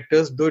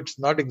characters, though it's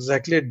not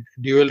exactly a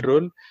dual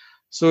role.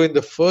 So in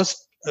the first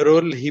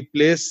role, he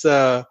plays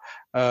a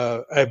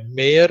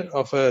mayor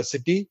of a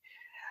city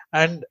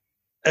and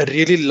a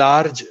really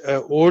large,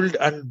 old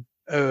and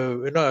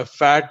a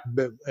fat,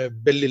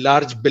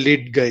 large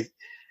bellied guy.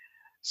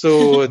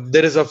 So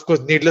there is, of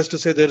course, needless to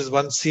say, there is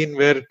one scene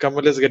where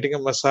Kamal is getting a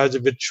massage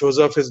which shows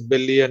off his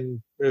belly,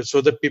 and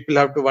so that people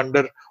have to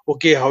wonder,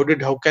 okay, how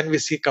can we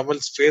see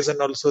Kamal's face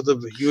and also the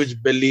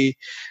huge belly?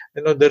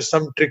 There's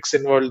some tricks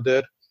involved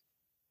there.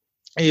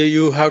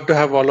 You have to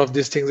have all of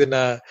these things in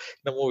a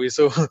movie.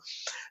 So,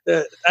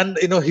 and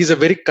he's a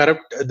very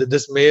corrupt.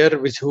 This mayor,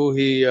 who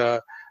he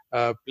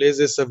plays,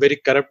 is a very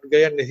corrupt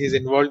guy, and he's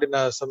involved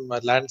in some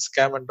land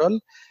scam and all.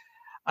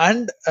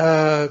 And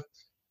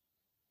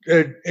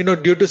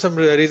due to some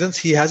reasons,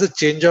 he has a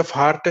change of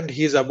heart, and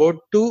he's about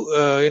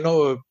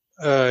to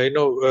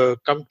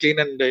come clean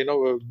and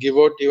give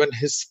out even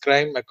his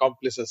crime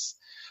accomplices.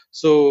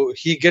 So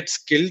he gets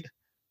killed,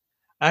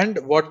 and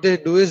what they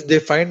do is they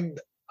find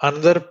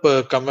another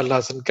Kamal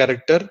Hassan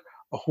character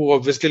who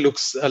obviously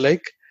looks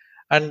alike,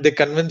 and they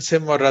convince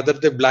him, or rather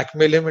they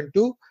blackmail him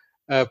into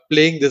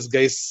playing this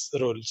guy's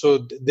role.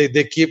 So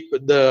they keep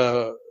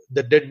the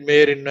dead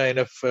mayor in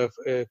a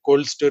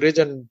cold storage,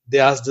 and they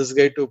ask this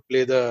guy to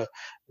play the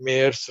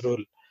mayor's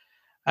role.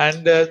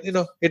 And there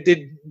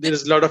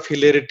is a lot of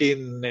hilarity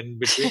in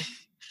between.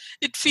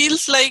 It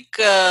feels like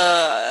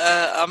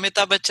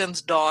Amitabh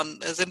Bachchan's Dawn,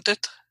 isn't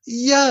it?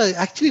 Yeah,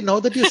 actually, now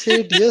that you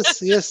say it,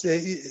 yes,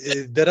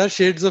 there are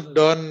shades of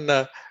Dawn.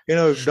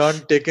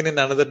 Dawn taken in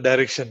another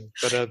direction,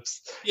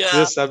 perhaps. Yeah,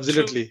 Yes, true.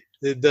 absolutely.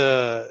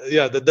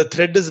 The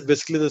thread is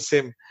basically the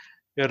same.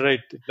 You're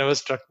right. It never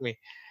struck me.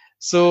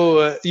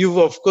 So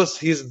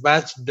he's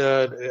matched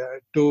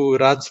to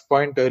Raj's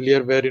point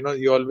earlier, where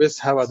you always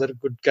have other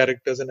good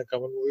characters in a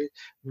Kamal movie.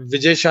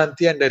 Vijay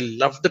Shanti, and I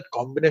love that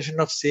combination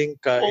of seeing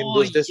in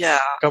those days Yeah,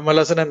 Kamal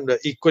Hassan and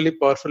equally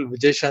powerful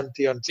Vijay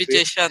Shanti on screen.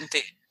 Vijay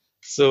Shanti.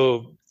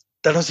 So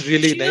that was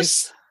really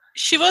nice.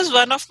 She was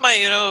one of my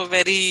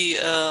very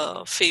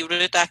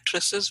favorite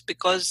actresses,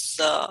 because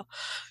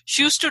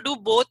she used to do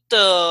both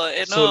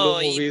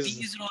Solo movies.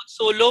 these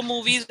solo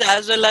movies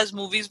as well as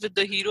movies with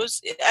the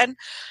heroes, and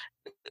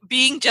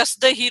being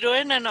just the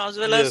heroine and as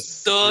well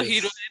as the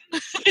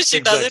heroine. She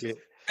does it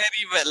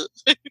very well.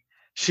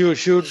 She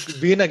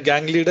would be in a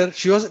gang leader.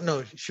 She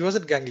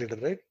wasn't gang leader,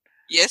 right?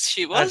 Yes,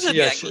 she was a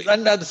gang leader.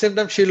 And at the same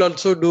time, she'll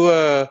also do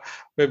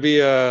maybe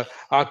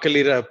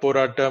Akali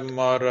Poratam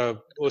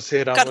or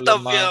Osai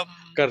Ramulamma.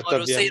 Kartavyam or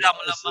Osai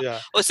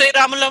Ramulamma. Osai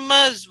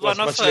Ramulamma is one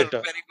of her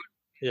later. very good.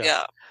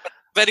 Yeah.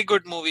 very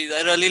good movies.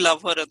 I really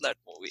love her in that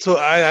movie. So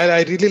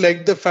I really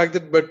like the fact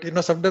that, but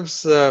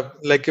sometimes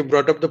like you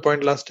brought up the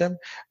point last time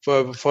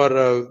for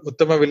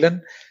Uttama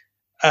Villain,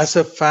 as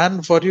a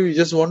fan for you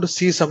just want to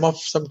see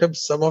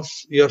sometimes some of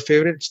your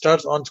favorite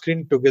stars on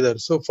screen together.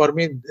 So for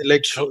me,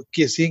 like True.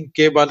 seeing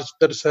K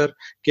Balachandar sir,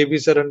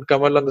 KB sir, and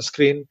Kamal on the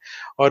screen,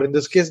 or in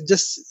this case,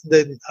 just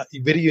the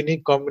very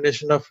unique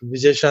combination of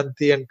Vijay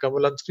Shanti and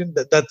Kamal on screen.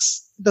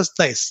 That's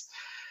nice.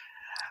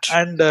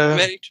 And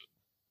Very true.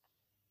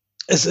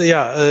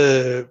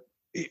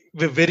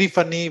 very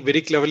funny,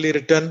 very cleverly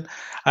written,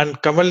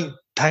 and Kamal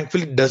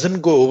thankfully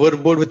doesn't go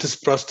overboard with his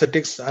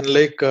prosthetics,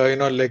 unlike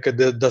like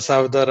the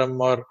Dasavadaram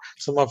or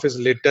some of his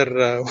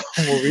later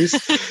movies.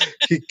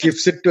 He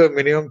keeps it to a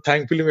minimum.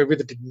 Thankfully,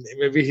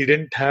 maybe he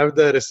didn't have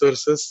the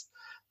resources,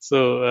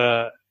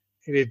 so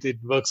it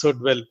works out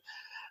well.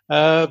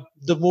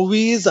 The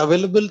movie is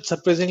available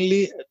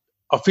surprisingly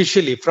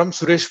officially from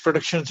Suresh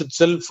Productions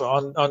itself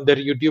on their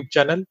YouTube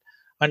channel,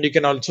 and you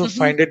can also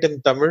find it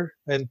in Tamil.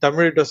 In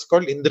Tamil, it was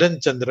called Indran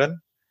Chandran,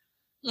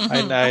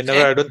 and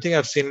Okay. I don't think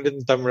I've seen it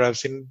in Tamil. I've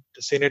seen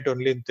it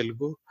only in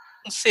Telugu.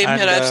 Same here.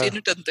 And I've seen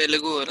it in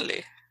Telugu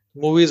only.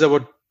 movie is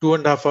about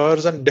 2.5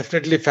 hours and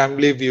definitely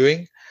family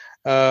viewing.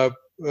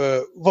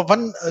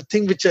 One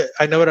thing which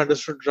I never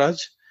understood, Raj,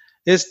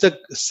 is the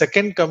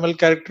second Kamal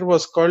character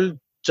was called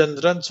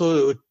Chandran,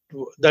 so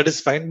that is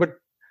fine. But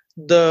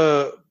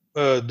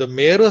the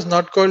mayor was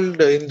not called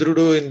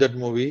Indrudu in that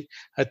movie.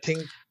 I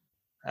think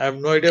I have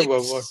no idea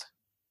about what.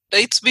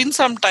 It's been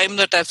some time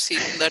that I've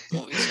seen that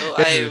movie, so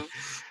Anyway,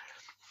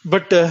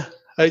 but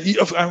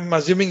I'm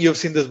assuming you've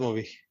seen this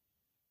movie.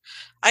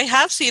 I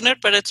have seen it,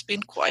 but it's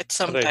been quite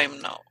some Right.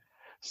 time now.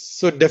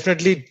 So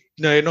definitely,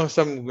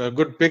 some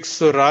good picks.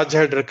 So Raj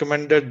had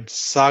recommended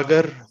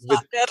Sagar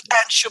Sagar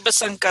and Shubha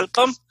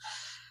Sankalpam.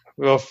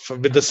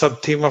 with the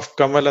sub theme of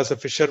Kamal as a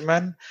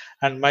fisherman,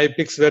 and my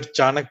picks were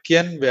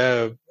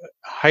Chanakyan,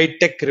 high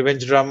tech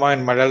revenge drama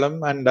in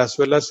Malayalam, and as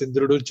well as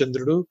Indrudu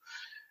Chandrudu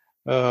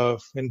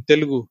in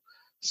Telugu.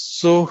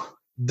 So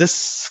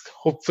this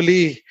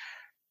hopefully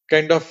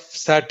kind of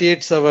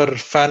satiates our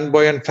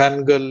fanboy and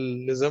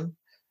fangirlism,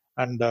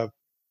 and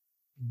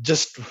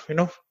just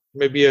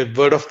maybe a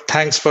word of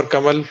thanks for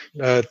Kamal.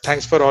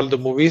 Thanks for all the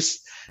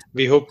movies.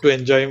 We hope to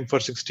enjoy him for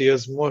 60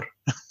 years more.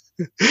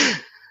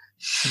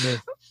 No.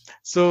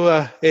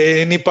 So,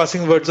 any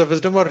passing words of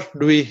wisdom, or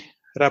do we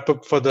wrap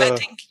up for the? I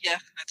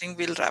think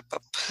we'll wrap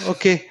up.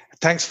 Okay,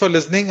 thanks for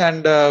listening.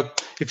 And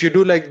if you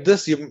do like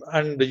this, you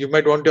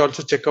might want to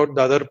also check out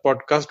the other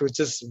podcast, which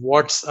is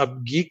What's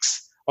Up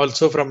Geeks,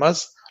 also from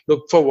us.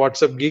 Look for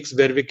What's Up Geeks,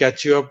 where we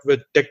catch you up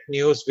with tech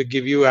news, we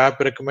give you app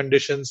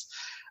recommendations,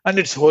 and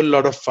it's a whole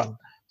lot of fun.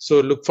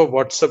 So look for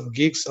What's Up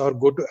Geeks or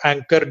go to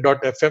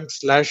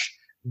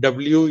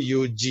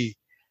anchor.fm/WUG.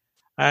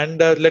 And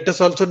let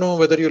us also know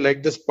whether you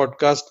like this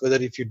podcast,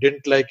 whether if you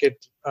didn't like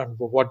it, and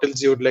what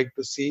else you would like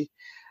to see.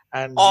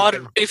 And Or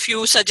if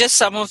you suggest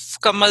some of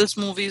Kamal's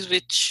movies,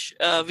 which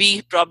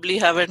we probably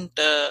haven't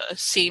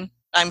seen.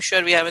 I'm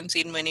sure we haven't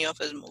seen many of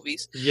his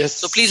movies. yes,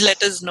 So please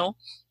let us know.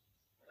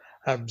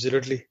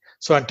 absolutely.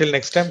 So until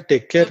next time,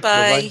 take care. Bye.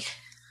 Bye-bye.